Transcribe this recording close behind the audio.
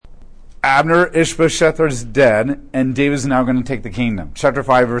Abner, Ishbosheth is dead, and David's now going to take the kingdom. Chapter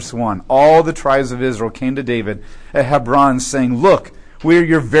 5, verse 1. All the tribes of Israel came to David at Hebron, saying, "Look, we are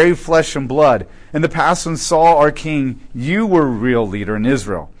your very flesh and blood. In the past when Saul our king, you were real leader in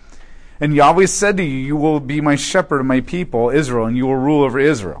Israel. And Yahweh said to you, you will be my shepherd of my people, Israel, and you will rule over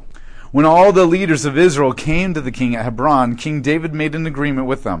Israel." When all the leaders of Israel came to the king at Hebron, King David made an agreement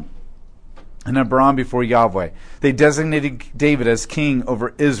with them in Hebron before Yahweh. They designated David as king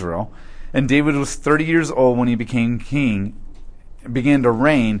over Israel. And David was 30 years old when he became king, began to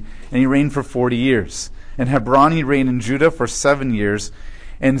reign, and he reigned for 40 years. In Hebron he reigned in Judah for 7 years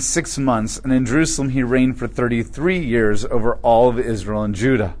and 6 months, and in Jerusalem he reigned for 33 years over all of Israel and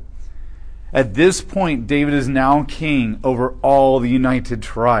Judah. At this point, David is now king over all the united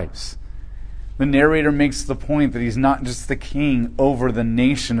tribes. The narrator makes the point that he's not just the king over the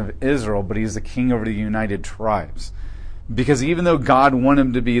nation of Israel, but he's the king over the united tribes. Because even though God wanted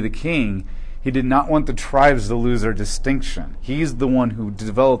him to be the king, he did not want the tribes to lose their distinction. He's the one who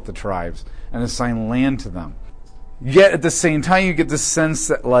developed the tribes and assigned land to them. Yet at the same time, you get the sense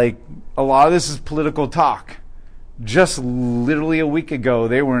that a lot of this is political talk. Just literally a week ago,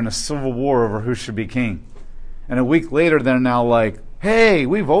 they were in a civil war over who should be king. And a week later, they're now like, "Hey,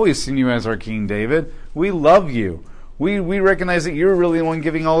 we've always seen you as our king, David. We love you. We recognize that you're really the one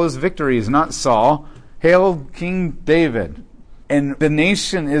giving all those victories, not Saul. Hail King David." And the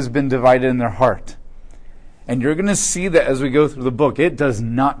nation has been divided in their heart. And you're going to see that as we go through the book. It does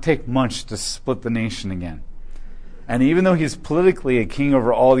not take much to split the nation again. And even though he's politically a king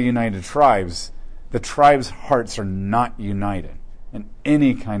over all the united tribes, the tribes' hearts are not united in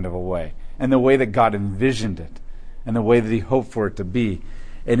any kind of a way. And the way that God envisioned it. And the way that he hoped for it to be.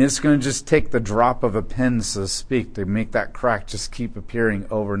 And it's going to just take the drop of a pen, so to speak, to make that crack just keep appearing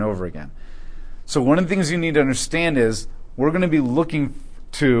over and over again. So one of the things you need to understand is we're going to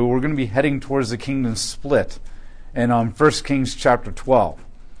be heading towards the kingdom split in 1 Kings chapter 12.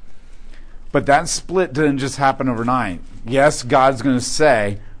 But that split didn't just happen overnight. Yes, God's going to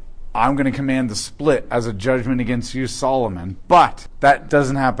say, "I'm going to command the split as a judgment against you, Solomon," but that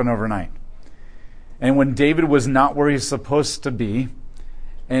doesn't happen overnight. And when David was not where he's supposed to be,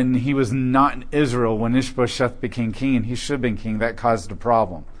 and he was not in Israel when Ishbosheth became king, and he should have been king, that caused a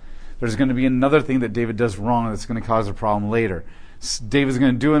problem. There's going to be another thing that David does wrong that's going to cause a problem later. David's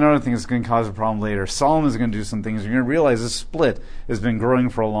going to do another thing that's going to cause a problem later. Solomon's going to do some things. You're going to realize this split has been growing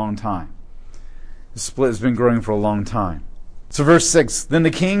for a long time. This split has been growing for a long time. So verse 6, "Then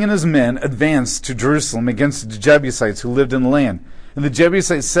the king and his men advanced to Jerusalem against the Jebusites who lived in the land. And the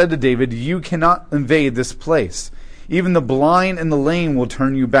Jebusites said to David, 'You cannot invade this place. Even the blind and the lame will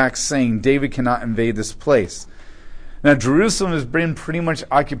turn you back, saying, David cannot invade this place.' Now, Jerusalem has been pretty much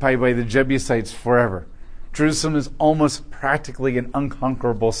occupied by the Jebusites forever. Jerusalem is almost practically an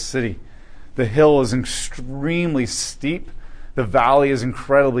unconquerable city. The hill is extremely steep, the valley is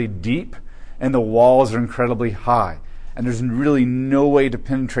incredibly deep, and the walls are incredibly high. And there's really no way to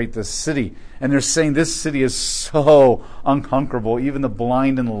penetrate this city. And they're saying this city is so unconquerable, even the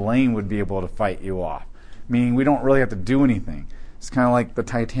blind and the lame would be able to fight you off. Meaning we don't really have to do anything. It's kind of like the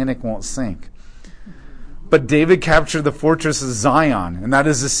Titanic won't sink. But David captured the fortress of Zion, and that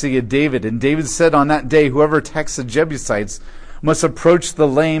is the city of David. And David said on that day, whoever attacks the Jebusites must approach the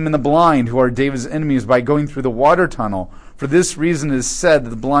lame and the blind, who are David's enemies, by going through the water tunnel. For this reason it is said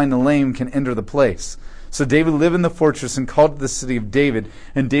that the blind and lame can enter the place. So David lived in the fortress and called it the city of David.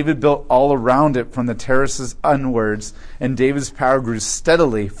 And David built all around it from the terraces onwards. And David's power grew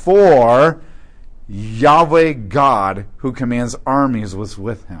steadily, for Yahweh God, who commands armies, was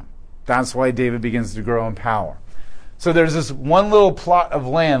with him. That's why David begins to grow in power. So there's this one little plot of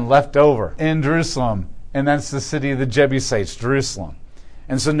land left over in Jerusalem, and that's the city of the Jebusites, Jerusalem.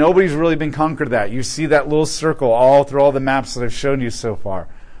 And so nobody's really been conquered that. You see that little circle all through all the maps that I've shown you so far.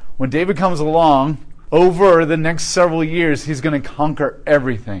 When David comes along, over the next several years, he's going to conquer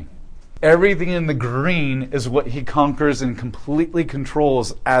everything. Everything in the green is what he conquers and completely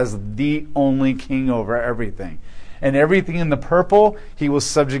controls as the only king over everything. And everything in the purple, he will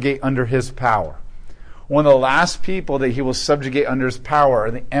subjugate under his power. One of the last people that he will subjugate under his power are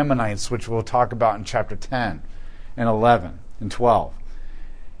the Ammonites, which we'll talk about in chapter 10 and 11 and 12.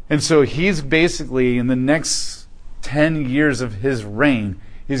 And so he's basically, in the next 10 years of his reign,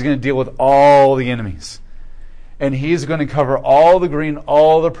 he's going to deal with all the enemies. And he's going to cover all the green,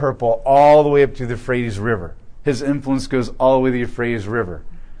 all the purple, all the way up to the Euphrates River. His influence goes all the way to the Euphrates River.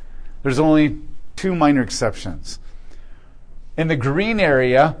 There's only two minor exceptions. In the green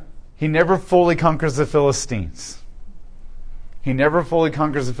area, he never fully conquers the Philistines. He never fully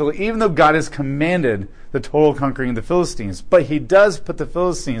conquers the Philistines, even though God has commanded the total conquering of the Philistines. But he does put the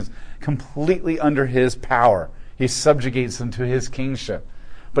Philistines completely under his power. He subjugates them to his kingship.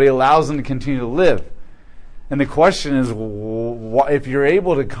 But he allows them to continue to live. And the question is, if you're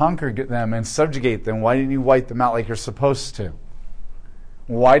able to conquer them and subjugate them, why didn't you wipe them out like you're supposed to?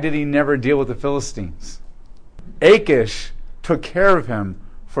 Why did he never deal with the Philistines? Achish took care of him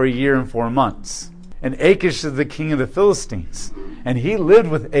for 1 year and 4 months. And Achish is the king of the Philistines. And he lived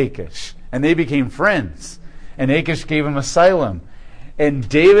with Achish. And they became friends. And Achish gave him asylum. And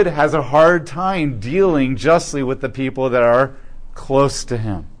David has a hard time dealing justly with the people that are close to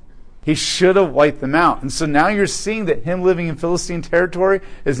him. He should have wiped them out. And so now you're seeing that him living in Philistine territory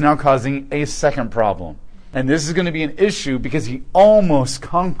is now causing a second problem. And this is going to be an issue because he almost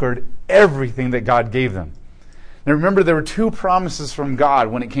conquered everything that God gave them. Now remember, there were 2 promises from God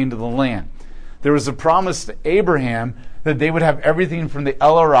when it came to the land. There was a promise to Abraham that they would have everything from the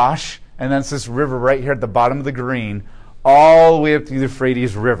El Arash, and that's this river right here at the bottom of the green, all the way up to the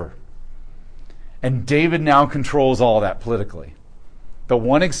Euphrates River. And David now controls all that politically. The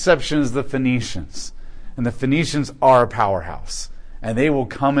one exception is the Phoenicians. And the Phoenicians are a powerhouse. And they will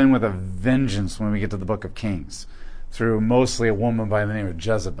come in with a vengeance when we get to the book of Kings, through mostly a woman by the name of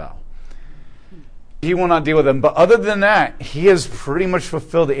Jezebel. He will not deal with them. But other than that, he has pretty much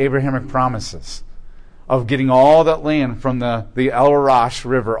fulfilled the Abrahamic promises of getting all that land from the El Arash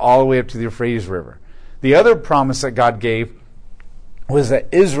River all the way up to the Euphrates River. The other promise that God gave was that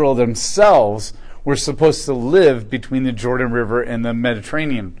Israel themselves were supposed to live between the Jordan River and the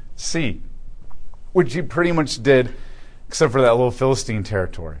Mediterranean Sea, which he pretty much did, except for that little Philistine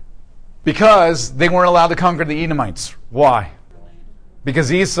territory. Because they weren't allowed to conquer the Edomites. Why?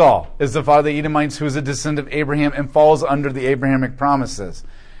 Because Esau is the father of the Edomites, who is a descendant of Abraham and falls under the Abrahamic promises.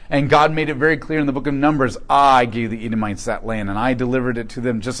 And God made it very clear in the book of Numbers, I gave the Edomites that land, and I delivered it to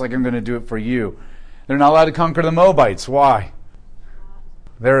them just like I'm going to do it for you. They're not allowed to conquer the Moabites. Why?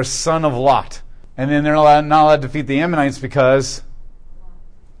 They're a son of Lot. And then they're not allowed to defeat the Ammonites because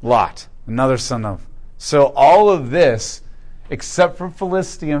Lot, another son of. So all of this, except for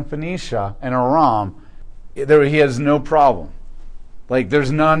Philistia and Phoenicia and Aram, he has no problem. Like,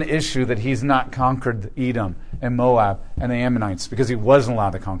 there's none issue that he's not conquered Edom and Moab and the Ammonites because he wasn't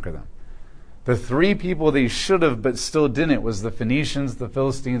allowed to conquer them. The 3 people that he should have but still didn't was the Phoenicians, the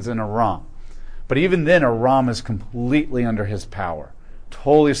Philistines, and Aram. But even then, Aram is completely under his power,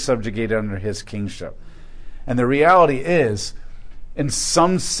 totally subjugated under his kingship. And the reality is, in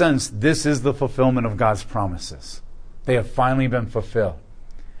some sense, this is the fulfillment of God's promises. They have finally been fulfilled.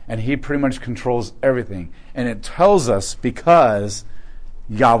 And he pretty much controls everything. And it tells us because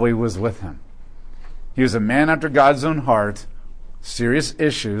Yahweh was with him. He was a man after God's own heart, serious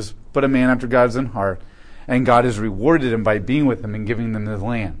issues, but a man after God's own heart. And God has rewarded him by being with him and giving them the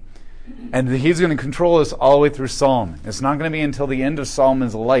land. And he's going to control this all the way through Solomon. It's not going to be until the end of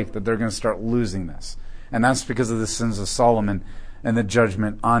Solomon's life that they're going to start losing this. And that's because of the sins of Solomon and the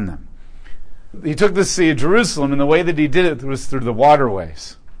judgment on them. He took the city of Jerusalem, and the way that he did it was through the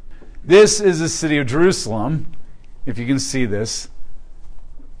waterways. This is the city of Jerusalem, if you can see this.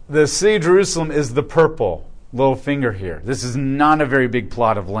 The city of Jerusalem is the purple little finger here. This is not a very big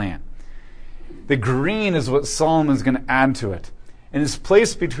plot of land. The green is what Solomon's going to add to it. And it's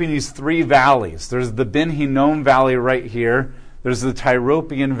placed between these 3 valleys. There's the Ben Hinnom Valley right here. There's the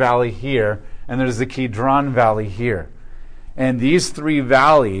Tyropoeon Valley here. And there's the Kidron Valley here. And these 3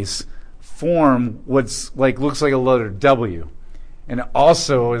 valleys form what's looks like a letter W. And it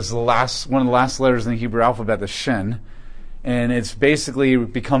also is one of the last letters in the Hebrew alphabet, the Shin. And it's basically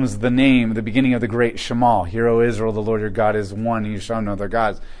becomes the name, the beginning of the great Shema. Hear, O Israel, the Lord your God is one, and you shall know other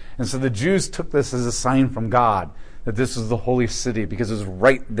gods. And so the Jews took this as a sign from God that this was the holy city because it was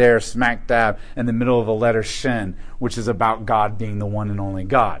right there, smack dab, in the middle of the letter Shin, which is about God being the one and only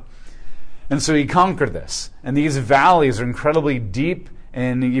God. And so he conquered this. And these valleys are incredibly deep,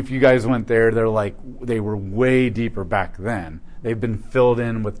 and if you guys went there, they were way deeper back then. They've been filled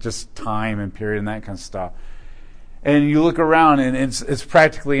in with just time and period and that kind of stuff. And you look around, and it's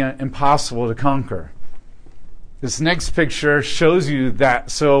practically impossible to conquer. This next picture shows you that.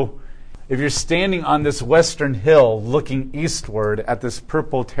 So if you're standing on this western hill looking eastward at this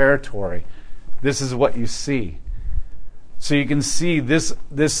purple territory, this is what you see. So you can see this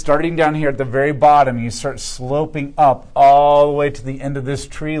starting down here at the very bottom, you start sloping up all the way to the end of this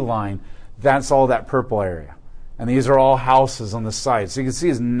tree line. That's all that purple area. And these are all houses on the side. So you can see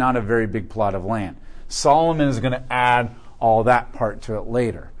it's not a very big plot of land. Solomon is going to add all that part to it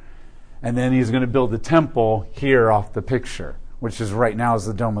later. And then he's going to build the temple here off the picture, which is right now is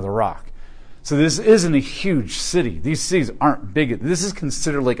the Dome of the Rock. So this isn't a huge city. These cities aren't big. This is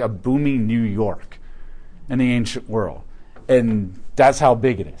considered like a booming New York in the ancient world. And that's how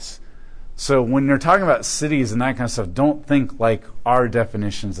big it is. So when you're talking about cities and that kind of stuff, don't think like our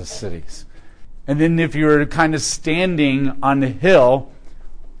definitions of cities. And then if you're kind of standing on the hill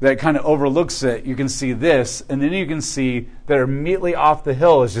that kind of overlooks it, you can see this. And then you can see that immediately off the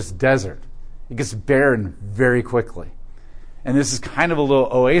hill is just desert. It gets barren very quickly. And this is kind of a little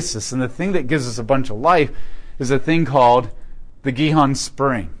oasis. And the thing that gives us a bunch of life is a thing called the Gihon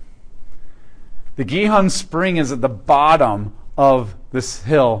Spring. The Gihon Spring is at the bottom of this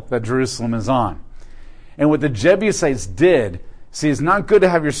hill that Jerusalem is on. And what the Jebusites did, see, it's not good to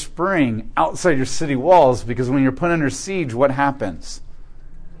have your spring outside your city walls, because when you're put under siege, what happens?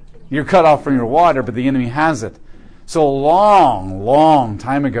 You're cut off from your water, but the enemy has it. So a long, long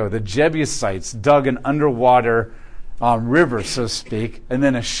time ago, the Jebusites dug an underwater river, so to speak, and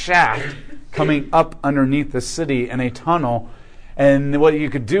then a shaft coming up underneath the city and a tunnel. And what you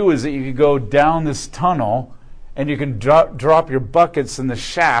could do is that you could go down this tunnel and you can drop your buckets in the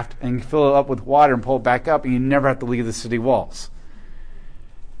shaft and fill it up with water and pull it back up, and you never have to leave the city walls.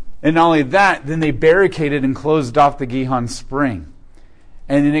 And not only that, then they barricaded and closed off the Gihon Spring.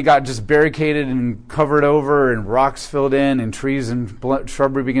 And then it got just barricaded and covered over, and rocks filled in, and trees and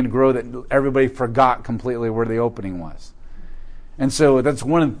shrubbery began to grow, that everybody forgot completely where the opening was. And so that's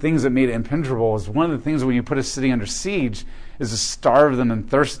one of the things that made it impenetrable. Is one of the things when you put a city under siege is to starve them and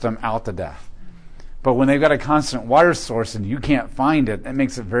thirst them out to death. But when they've got a constant water source and you can't find it, it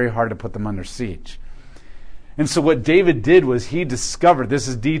makes it very hard to put them under siege. And so what David did was he discovered, this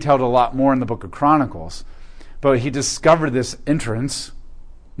is detailed a lot more in the book of Chronicles, but he discovered this entrance,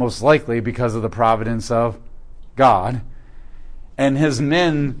 most likely because of the providence of God. And his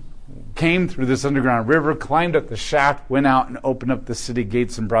men came through this underground river, climbed up the shaft, went out and opened up the city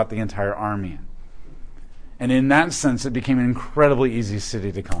gates and brought the entire army in. And in that sense, it became an incredibly easy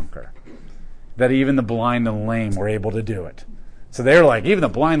city to conquer. That even the blind and lame were able to do it. So they were like, even the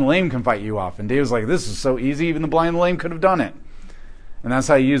blind and lame can fight you off. And David was like, this is so easy, even the blind and lame could have done it. And that's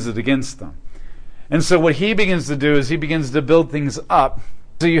how he used it against them. And so what he begins to do is he begins to build things up.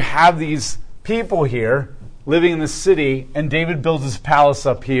 So you have these people here living in the city, and David builds his palace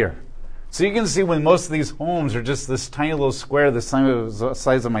up here. So you can see when most of these homes are just this tiny little square the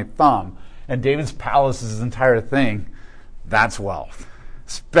size of my thumb, and David's palace is his entire thing, that's wealth,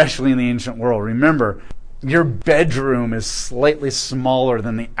 especially in the ancient world. Remember, your bedroom is slightly smaller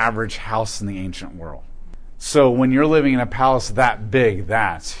than the average house in the ancient world. So when you're living in a palace that big,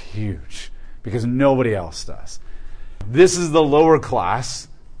 that's huge, because nobody else does. This is the lower class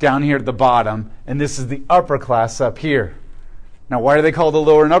down here at the bottom, and this is the upper class up here. Now, why are they called the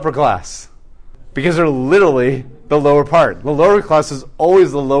lower and upper class? Because they're literally the lower part. The lower class is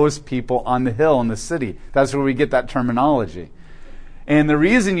always the lowest people on the hill in the city. That's where we get that terminology. And the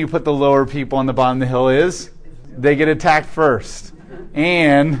reason you put the lower people on the bottom of the hill is they get attacked first,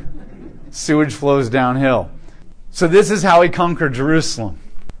 and sewage flows downhill. So this is how he conquered Jerusalem.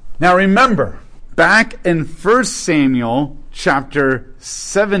 Now remember, back in 1 Samuel chapter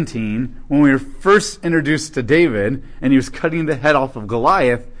 17, when we were first introduced to David, and he was cutting the head off of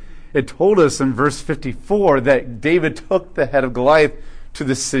Goliath, it told us in verse 54 that David took the head of Goliath to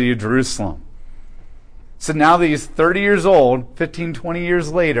the city of Jerusalem. So now that he's 30 years old, 15, 20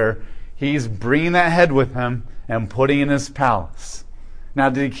 years later, he's bringing that head with him and putting it in his palace. Now,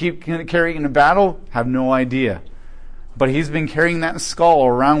 did he keep carrying it in a battle? Have no idea. But he's been carrying that skull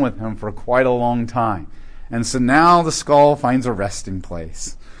around with him for quite a long time. And so now the skull finds a resting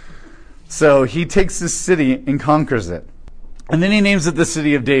place. So he takes this city and conquers it. And then he names it the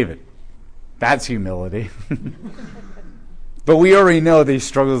city of David. That's humility. But we already know that he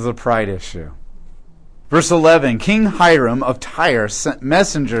struggles with a pride issue. Verse 11, King Hiram of Tyre sent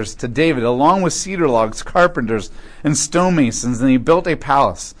messengers to David along with cedar logs, carpenters, and stonemasons, and he built a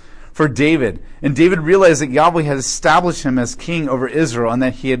palace for David. And David realized that Yahweh had established him as king over Israel, and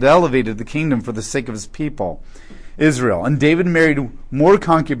that he had elevated the kingdom for the sake of his people, Israel. And David married more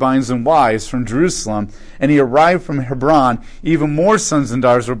concubines and wives from Jerusalem, and he arrived from Hebron. Even more sons and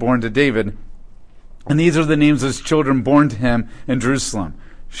daughters were born to David. And these are the names of his children born to him in Jerusalem: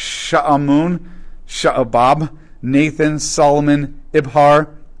 Sha'amun, Sha'abab, Nathan, Solomon,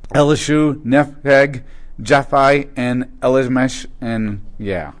 Ibhar, Elishu, Nepheg, Japhi, and Elimesh, and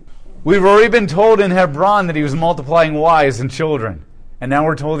We've already been told in Hebron that he was multiplying wives and children. And now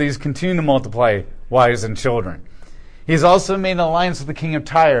we're told he's continuing to multiply wives and children. He's also made an alliance with the king of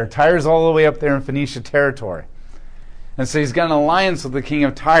Tyre. Tyre's all the way up there in Phoenicia territory. And so he's got an alliance with the king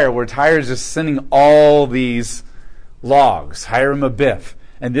of Tyre, where Tyre is just sending all these logs, Hiram of Biff.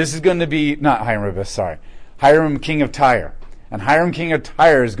 And this is going to be, not Hiram, sorry, Hiram, king of Tyre. And Hiram, king of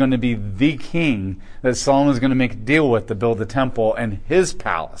Tyre, is going to be the king that Solomon is going to make a deal with to build the temple and his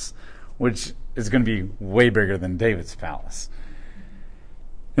palace, which is going to be way bigger than David's palace.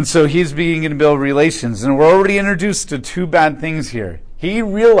 And so he's beginning to build relations. And we're already introduced to two bad things here. He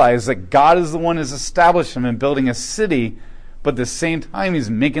realized that God is the one who's established him in building a city, but at the same time he's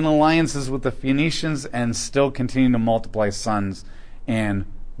making alliances with the Phoenicians and still continuing to multiply sons and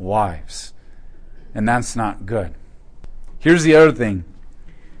wives. And that's not good. Here's the other thing.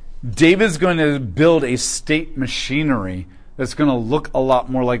 David's going to build a state machinery that's going to look a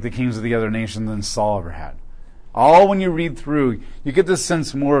lot more like the kings of the other nations than Saul ever had. All when you read through, you get this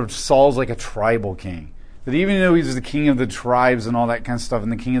sense more of Saul's like a tribal king. That even though he's the king of the tribes and all that kind of stuff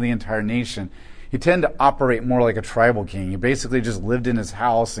and the king of the entire nation, he tended to operate more like a tribal king. He basically just lived in his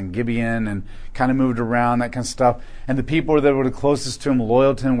house in Gibeon and kind of moved around, that kind of stuff. And the people that were the closest to him,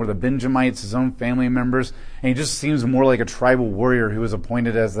 loyal to him, were the Benjamites, his own family members. And he just seems more like a tribal warrior who was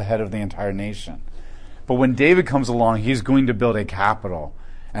appointed as the head of the entire nation. But when David comes along, he's going to build a capital.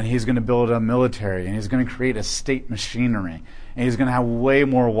 And he's going to build a military. And he's going to create a state machinery. And he's going to have way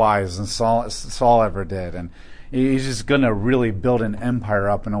more wives than Saul ever did. And he's just going to really build an empire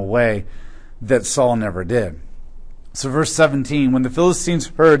up in a way that Saul never did. So verse 17, when the Philistines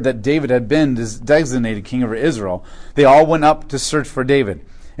heard that David had been designated king over Israel, they all went up to search for David.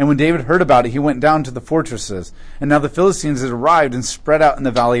 And when David heard about it, he went down to the fortresses. And now the Philistines had arrived and spread out in the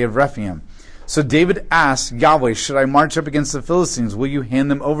valley of Rephaim. So David asked Yahweh, should I march up against the Philistines? Will you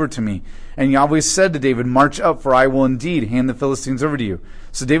hand them over to me? And Yahweh said to David, march up, for I will indeed hand the Philistines over to you.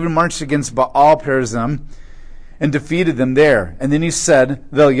 So David marched against Baal-perazim and defeated them there. And then he said,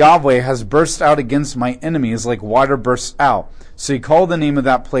 the Yahweh has burst out against my enemies like water bursts out. So he called the name of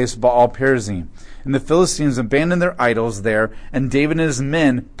that place Baal-perazim. And the Philistines abandoned their idols there, and David and his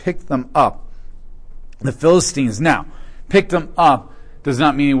men picked them up. The Philistines now picked them up does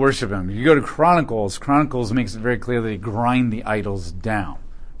not mean he worship him. If you go to Chronicles makes it very clear that he grind the idols down.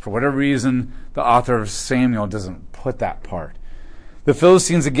 For whatever reason, the author of Samuel doesn't put that part. The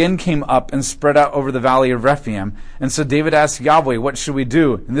Philistines again came up and spread out over the valley of Rephaim. And so David asked Yahweh, what should we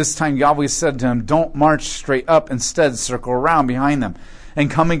do? And this time Yahweh said to him, don't march straight up. Instead, circle around behind them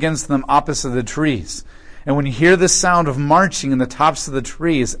and come against them opposite the trees. And when you hear the sound of marching in the tops of the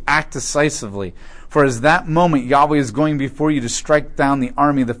trees, act decisively. For as that moment Yahweh is going before you to strike down the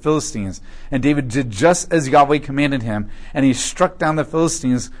army of the Philistines. And David did just as Yahweh commanded him, and he struck down the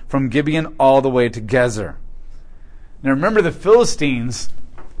Philistines from Gibeon all the way to Gezer. Now remember, the Philistines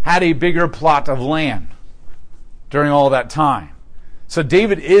had a bigger plot of land during all that time. So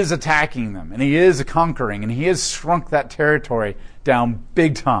David is attacking them, and he is conquering, and he has shrunk that territory down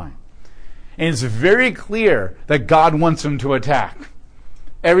big time. And it's very clear that God wants him to attack.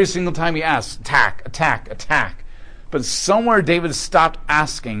 Every single time he asks, attack, attack, attack. But somewhere David stopped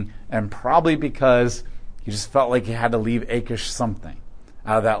asking, and probably because he just felt like he had to leave Achish something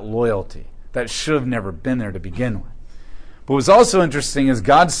out of that loyalty that should have never been there to begin with. But what's also interesting is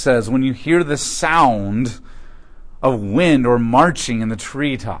God says, when you hear the sound of wind or marching in the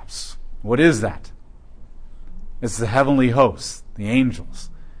treetops, what is that? It's the heavenly hosts, the angels.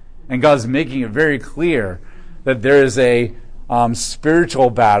 And God's making it very clear that there is a spiritual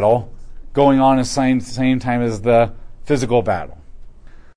battle going on at the same time as the physical battle.